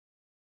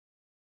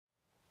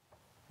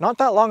Not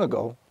that long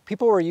ago,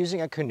 people were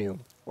using a canoe,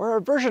 or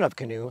a version of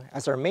canoe,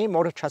 as their main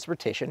mode of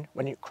transportation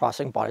when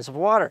crossing bodies of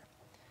water.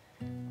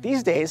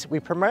 These days, we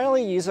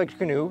primarily use a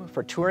canoe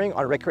for touring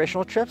on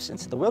recreational trips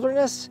into the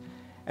wilderness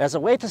and as a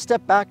way to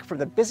step back from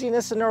the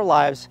busyness in our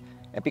lives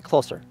and be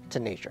closer to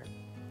nature.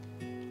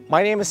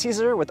 My name is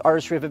Caesar with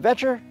Artistry of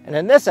Adventure, and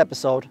in this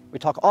episode, we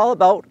talk all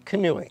about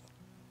canoeing.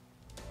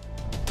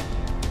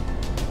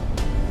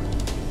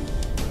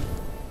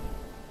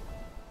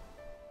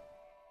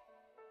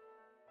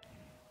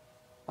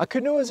 A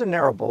canoe is a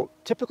narrowboat,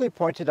 typically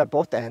pointed at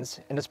both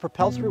ends, and is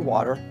propelled through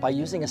water by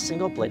using a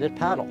single-bladed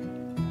paddle.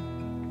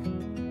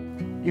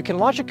 You can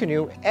launch a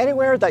canoe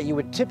anywhere that you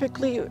would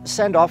typically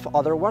send off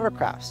other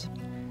watercrafts,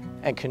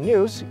 and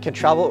canoes can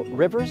travel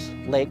rivers,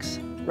 lakes,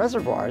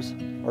 reservoirs,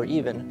 or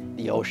even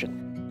the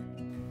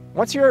ocean.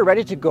 Once you are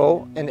ready to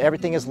go and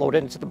everything is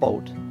loaded into the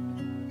boat,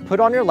 put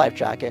on your life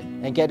jacket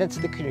and get into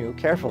the canoe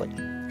carefully,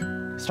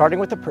 starting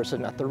with the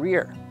person at the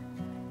rear.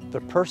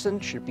 The person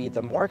should be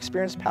the more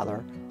experienced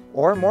paddler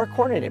or more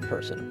coordinated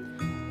person,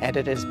 and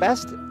it is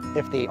best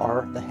if they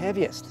are the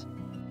heaviest.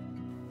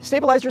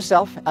 Stabilize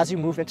yourself as you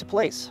move into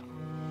place.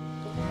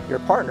 Your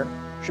partner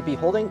should be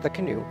holding the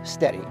canoe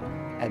steady,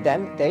 and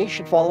then they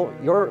should follow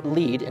your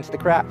lead into the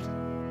craft.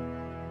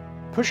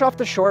 Push off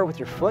the shore with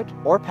your foot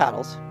or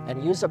paddles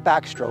and use a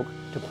backstroke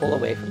to pull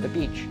away from the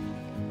beach.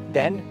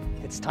 Then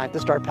it's time to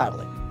start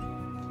paddling.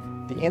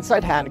 The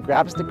inside hand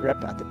grabs the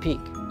grip at the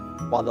peak,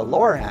 while the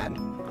lower hand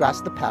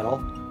grasps the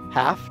paddle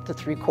 1/2 to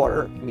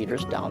 3/4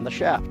 meters down the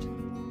shaft.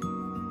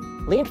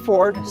 Lean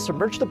forward,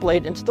 submerge the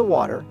blade into the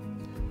water,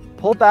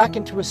 pull back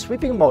into a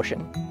sweeping motion.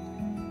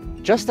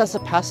 Just as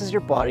it passes your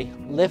body,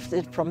 lift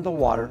it from the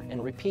water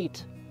and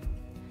repeat.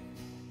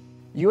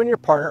 You and your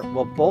partner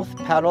will both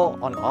paddle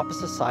on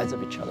opposite sides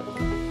of each other,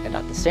 and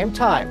at the same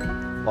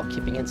time, while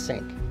keeping in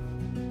sync.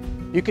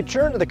 You can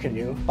turn the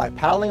canoe by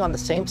paddling on the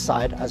same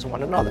side as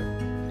one another.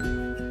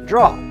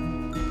 Draw,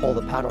 pull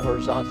the paddle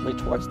horizontally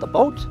towards the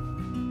boat,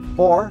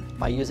 or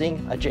by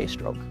using a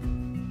J-stroke.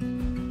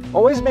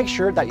 Always make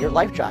sure that your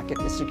life jacket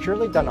is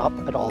securely done up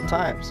at all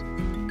times,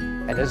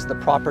 and is the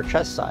proper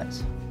chest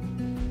size.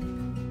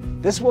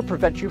 This will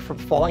prevent you from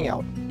falling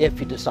out if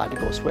you decide to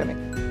go swimming.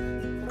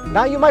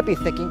 Now you might be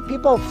thinking,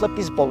 people flip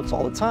these boats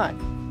all the time.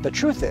 The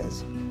truth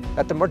is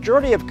that the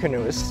majority of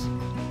canoeists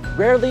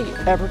rarely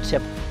ever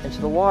tip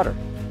into the water.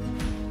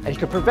 And you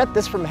can prevent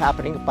this from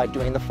happening by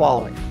doing the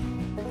following.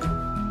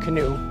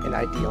 Canoe in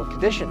ideal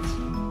conditions.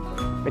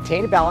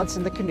 Maintain balance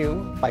in the canoe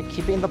by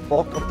keeping the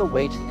bulk of the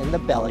weight in the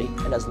belly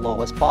and as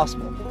low as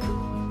possible.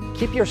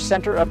 Keep your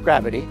center of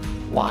gravity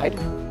wide,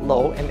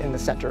 low, and in the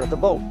center of the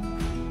boat.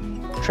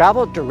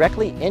 Travel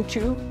directly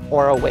into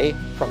or away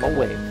from a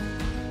wave.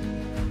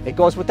 It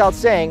goes without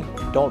saying,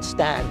 don't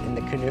stand in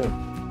the canoe.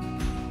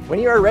 When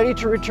you are ready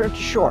to return to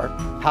shore,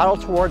 paddle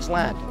towards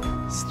land.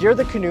 Steer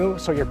the canoe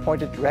so you're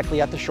pointed directly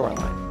at the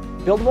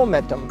shoreline. Build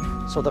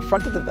momentum so the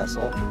front of the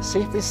vessel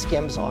safely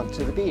skims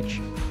onto the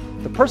beach.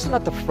 The person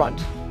at the front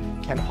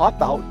can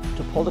hop out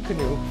to pull the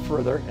canoe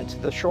further into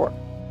the shore.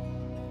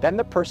 Then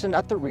the person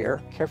at the rear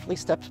carefully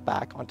steps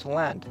back onto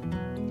land.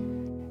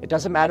 It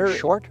doesn't matter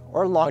short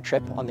or long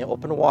trip on the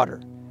open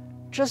water.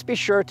 Just be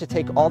sure to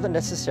take all the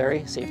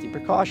necessary safety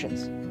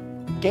precautions.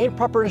 Gain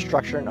proper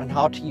instruction on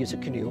how to use a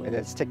canoe and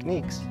its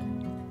techniques.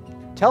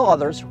 Tell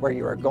others where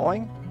you are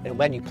going and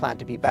when you plan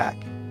to be back.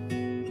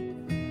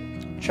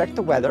 Check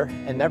the weather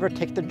and never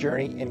take the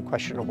journey in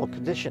questionable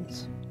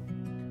conditions.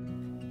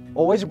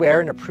 Always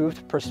wear an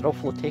approved personal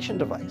flotation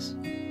device.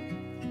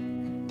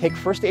 Take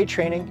first aid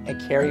training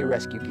and carry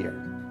rescue gear.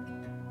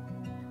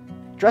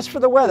 Dress for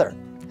the weather.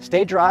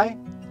 Stay dry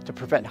to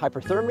prevent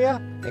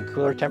hypothermia and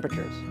cooler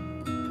temperatures.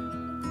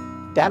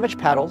 Damaged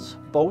paddles,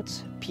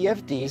 boats,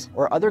 PFDs,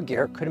 or other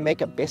gear could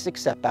make a basic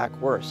setback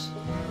worse.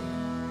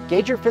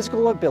 Gauge your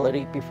physical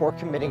ability before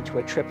committing to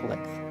a trip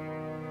length.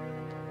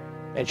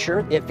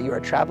 Ensure if you are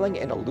traveling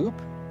in a loop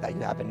that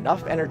you have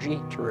enough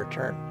energy to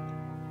return.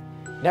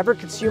 Never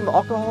consume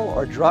alcohol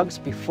or drugs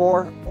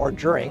before or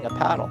during a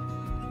paddle.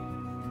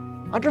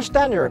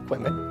 Understand your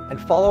equipment and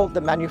follow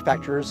the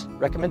manufacturer's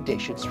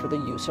recommendations for the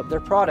use of their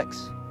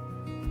products.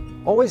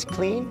 Always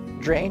clean,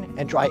 drain,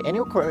 and dry any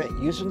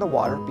equipment used in the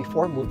water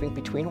before moving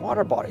between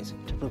water bodies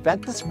to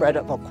prevent the spread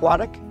of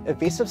aquatic,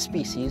 invasive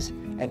species,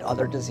 and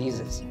other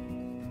diseases.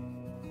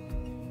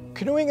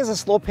 Canoeing is a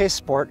slow-paced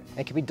sport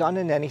and can be done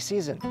in any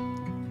season.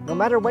 No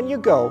matter when you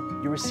go,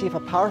 you receive a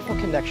powerful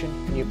connection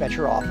when you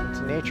venture off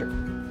into nature.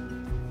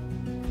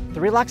 The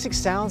relaxing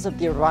sounds of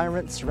the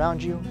environment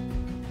surround you.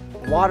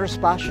 Water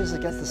splashes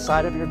against the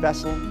side of your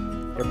vessel.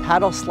 Your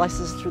paddle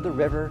slices through the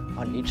river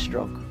on each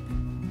stroke.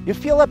 You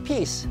feel at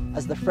peace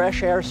as the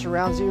fresh air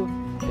surrounds you,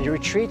 and you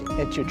retreat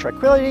into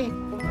tranquility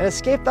and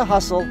escape the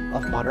hustle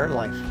of modern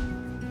life.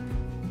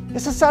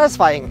 It's a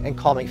satisfying and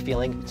calming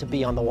feeling to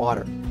be on the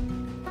water,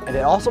 and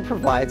it also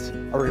provides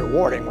a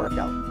rewarding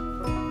workout.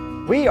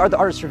 We are the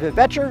Artistry of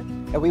Adventure,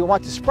 and we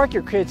want to spark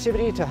your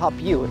creativity to help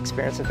you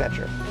experience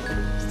adventure.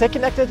 Stay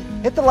connected,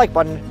 hit the like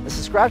button, and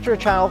subscribe to our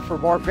channel for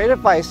more great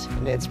advice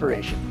and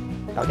inspiration.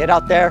 Now get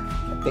out there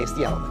and face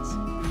the elements.